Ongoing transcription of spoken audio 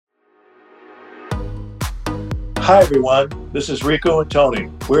Hi, everyone. This is Rico and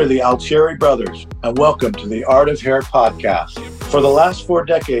Tony. We're the Altieri brothers, and welcome to the Art of Hair podcast. For the last 4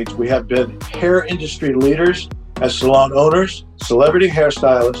 decades, we have been hair industry leaders as salon owners, celebrity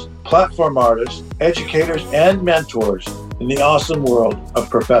hairstylists, platform artists, educators, and mentors in the awesome world of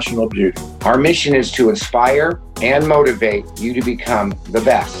professional beauty. Our mission is to inspire and motivate you to become the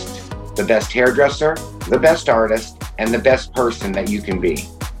best hairdresser, the best artist, and the best person that you can be.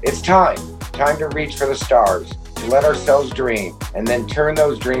 It's time to reach for the stars, to let ourselves dream, and then turn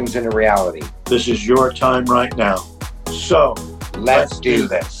those dreams into reality. This is your time right now. So, let's do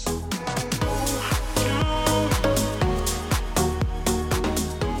this.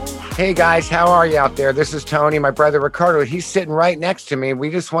 Hey guys, how are you out there? This is Tony, my brother Ricardo. He's sitting right next to me.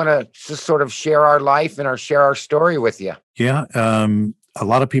 We just want to just sort of share our life and share our story with you. Yeah. A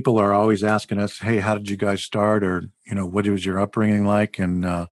lot of people are always asking us, hey, how did you guys start? Or, what was your upbringing like?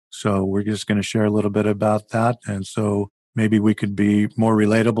 And so we're just going to share a little bit about that. And so maybe we could be more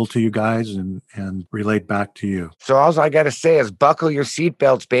relatable to you guys and relate back to you. So all I got to say is buckle your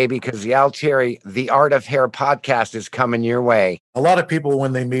seatbelts, baby, because the Altieri, the Art of Hair podcast is coming your way. A lot of people,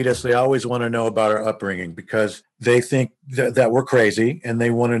 when they meet us, they always want to know about our upbringing because they think that we're crazy and they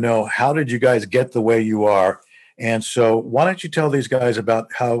want to know, how did you guys get the way you are? And so why don't you tell these guys about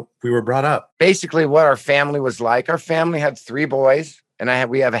how we were brought up? Basically what our family was like. Our family had 3 boys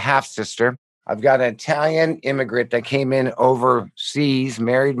and we have a half sister. I've got an Italian immigrant that came in overseas,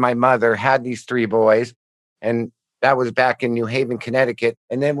 married my mother, had these 3 boys. And that was back in New Haven, Connecticut.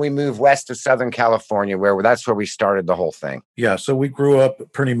 And then we moved west to Southern California, that's where we started the whole thing. Yeah. So we grew up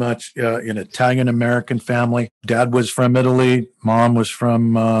pretty much in an Italian-American family. Dad was from Italy. Mom was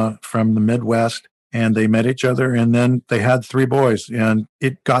from the Midwest. And they met each other, and then they had 3 boys, and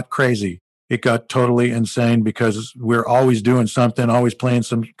it got crazy. It got totally insane because we're always doing something, always playing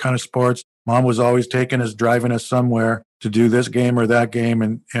some kind of sports. Mom was always taking us, driving us somewhere to do this game or that game,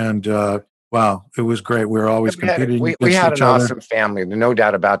 and wow, it was great. We were always competing against each other. We had an awesome family, no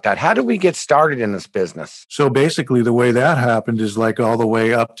doubt about that. How did we get started in this business? So basically, the way that happened is like all the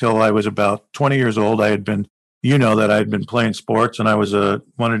way up till I was about 20 years old. I had been, that I had been playing sports, and I was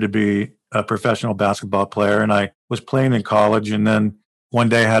wanted to be a professional basketball player, and I was playing in college. And then one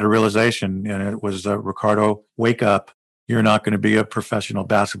day I had a realization, and it was, Ricardo, wake up. You're not going to be a professional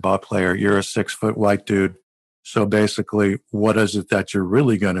basketball player. You're a 6-foot white dude. So basically, what is it that you're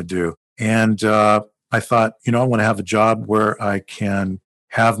really going to do? And I thought, I want to have a job where I can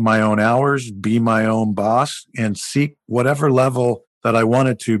have my own hours, be my own boss, and seek whatever level that I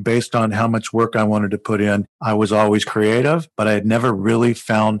wanted to based on how much work I wanted to put in. I was always creative, but I had never really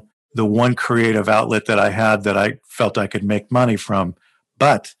found the one creative outlet that I had that I felt I could make money from.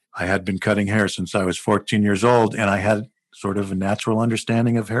 But I had been cutting hair since I was 14 years old, and I had sort of a natural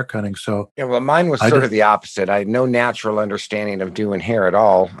understanding of hair cutting. So yeah, well, mine was sort of the opposite. I had no natural understanding of doing hair at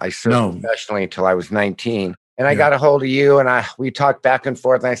all. I served professionally until I was 19. And I got a hold of you, and we talked back and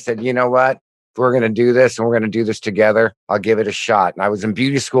forth, and I said, you know what? If we're going to do this, and we're going to do this together, I'll give it a shot. And I was in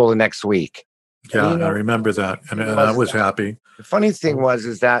beauty school the next week. Yeah, I remember that. And I was happy. The funny thing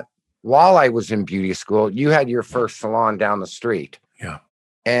is that while I was in beauty school, you had your first salon down the street. Yeah.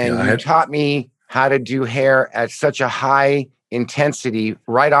 And you taught me how to do hair at such a high intensity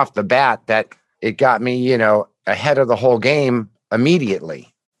right off the bat that it got me, ahead of the whole game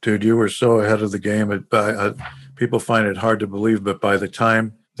immediately. Dude, you were so ahead of the game. People find it hard to believe, but by the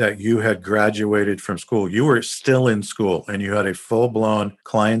time that you had graduated from school, you were still in school, and you had a full-blown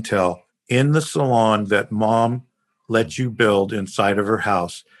clientele in the salon that Mom let you build inside of her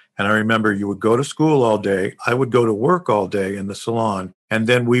house. And I remember you would go to school all day. I would go to work all day in the salon. And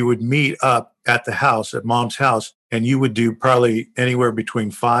then we would meet up at the house, at Mom's house. And you would do probably anywhere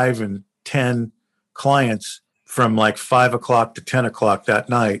between 5 and 10 clients from like 5 o'clock to 10 o'clock that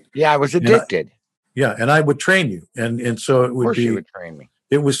night. Yeah, I was addicted. And I would train you. And so it would of course you would train me.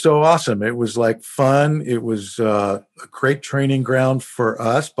 It was so awesome. It was like fun. It was a great training ground for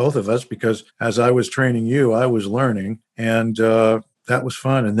us, both of us, because as I was training you, I was learning. And that was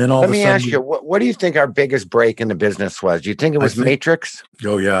fun. And then all of a sudden... Let me ask you, what do you think our biggest break in the business was? Do you think it was Matrix?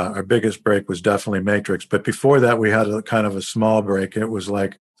 Oh, yeah. Our biggest break was definitely Matrix. But before that, we had a kind of a small break. It was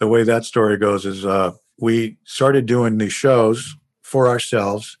like, the way that story goes is we started doing these shows for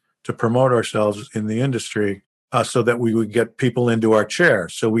ourselves to promote ourselves in the industry so that we would get people into our chair.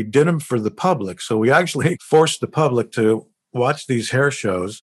 So we did them for the public. So we actually forced the public to watch these hair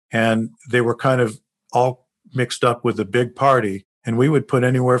shows, and they were kind of all mixed up with a big party. And we would put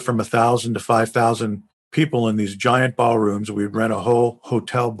anywhere from 1,000 to 5,000 people in these giant ballrooms. We'd rent a whole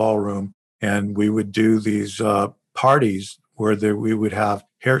hotel ballroom, and we would do these parties where we would have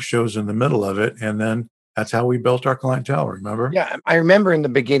hair shows in the middle of it. And then that's how we built our clientele, remember? Yeah, I remember in the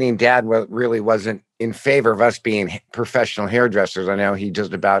beginning, Dad really wasn't in favor of us being professional hairdressers. I know he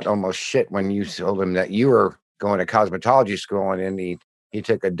just about almost shit when you told him that you were going to cosmetology school, and then he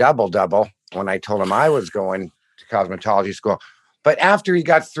took a double when I told him I was going to cosmetology school. But after he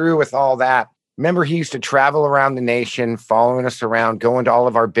got through with all that, remember he used to travel around the nation, following us around, going to all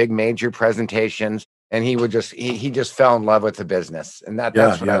of our big major presentations. And he would he just fell in love with the business. And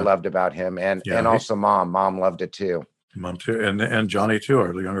that's what I loved about him. And also mom loved it too. Mom too. And Johnny too,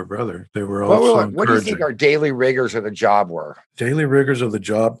 our younger brother. They were all so encouraging. What do you think our daily rigors of the job were? Daily rigors of the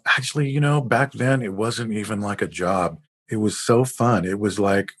job. Actually, back then it wasn't even like a job. It was so fun. It was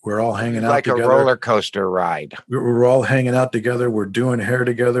like we're all hanging out together. Like a roller coaster ride. We're all hanging out together. We're doing hair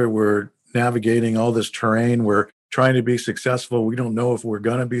together. We're navigating all this terrain. We're trying to be successful. We don't know if we're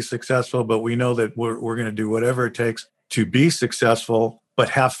going to be successful, but we know that we're going to do whatever it takes to be successful, but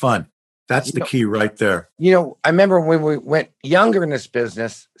have fun. That's the key right there. I remember when we went younger in this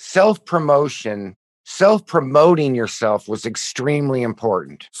business, self-promoting yourself was extremely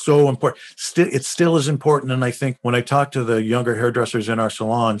important. So important. It still is important. And I think when I talk to the younger hairdressers in our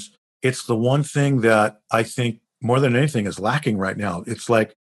salons, it's the one thing that I think more than anything is lacking right now. It's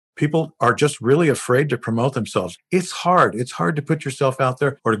like people are just really afraid to promote themselves. It's hard. It's hard to put yourself out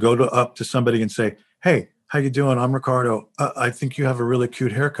there or to go up to somebody and say, hey, how you doing? I'm Ricardo. I think you have a really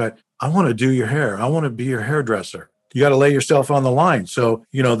cute haircut. I want to do your hair. I want to be your hairdresser. You got to lay yourself on the line. So,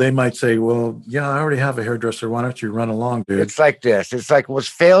 they might say, well, yeah, I already have a hairdresser. Why don't you run along, dude? It's like this. It's like, was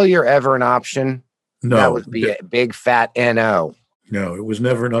failure ever an option? No. That would be a big fat NO. No, it was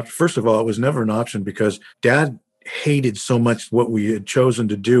never an option. First of all, it was never an option because Dad hated so much what we had chosen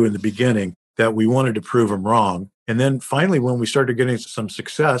to do in the beginning that we wanted to prove him wrong. And then finally, when we started getting some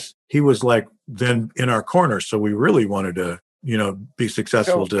success, he was like then in our corner. So we really wanted to, be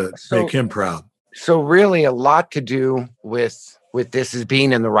successful to make him proud. So really a lot to do with this is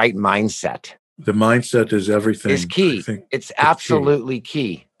being in the right mindset. The mindset is everything. It's key. It's absolutely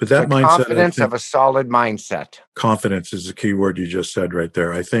key. But that mindset, confidence of a solid mindset. Confidence is the key word you just said right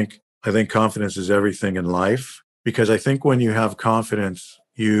there. I think confidence is everything in life, because I think when you have confidence,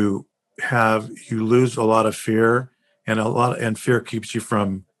 you lose a lot of fear, and fear keeps you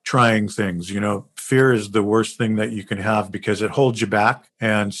from trying things. Fear is the worst thing that you can have because it holds you back.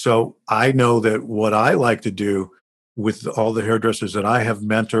 And so I know that what I like to do with all the hairdressers that I have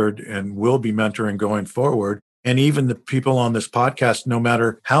mentored and will be mentoring going forward, and even the people on this podcast, no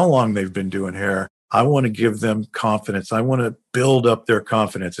matter how long they've been doing hair, I want to give them confidence. I want to build up their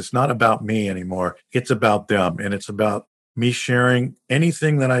confidence. It's not about me anymore. It's about them. And it's about me sharing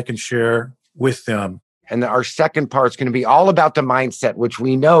anything that I can share with them. And our second part is going to be all about the mindset, which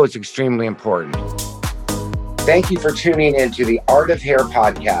we know is extremely important. Thank you for tuning in to the Art of Hair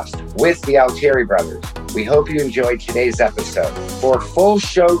podcast with the Altieri brothers. We hope you enjoyed today's episode. For full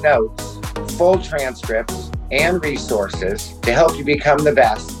show notes, full transcripts, and resources to help you become the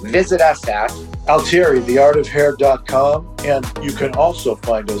best, visit us at Altieri, theartofhair.com. And you can also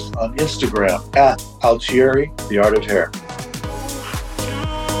find us on Instagram at Altieri, The Art of Hair.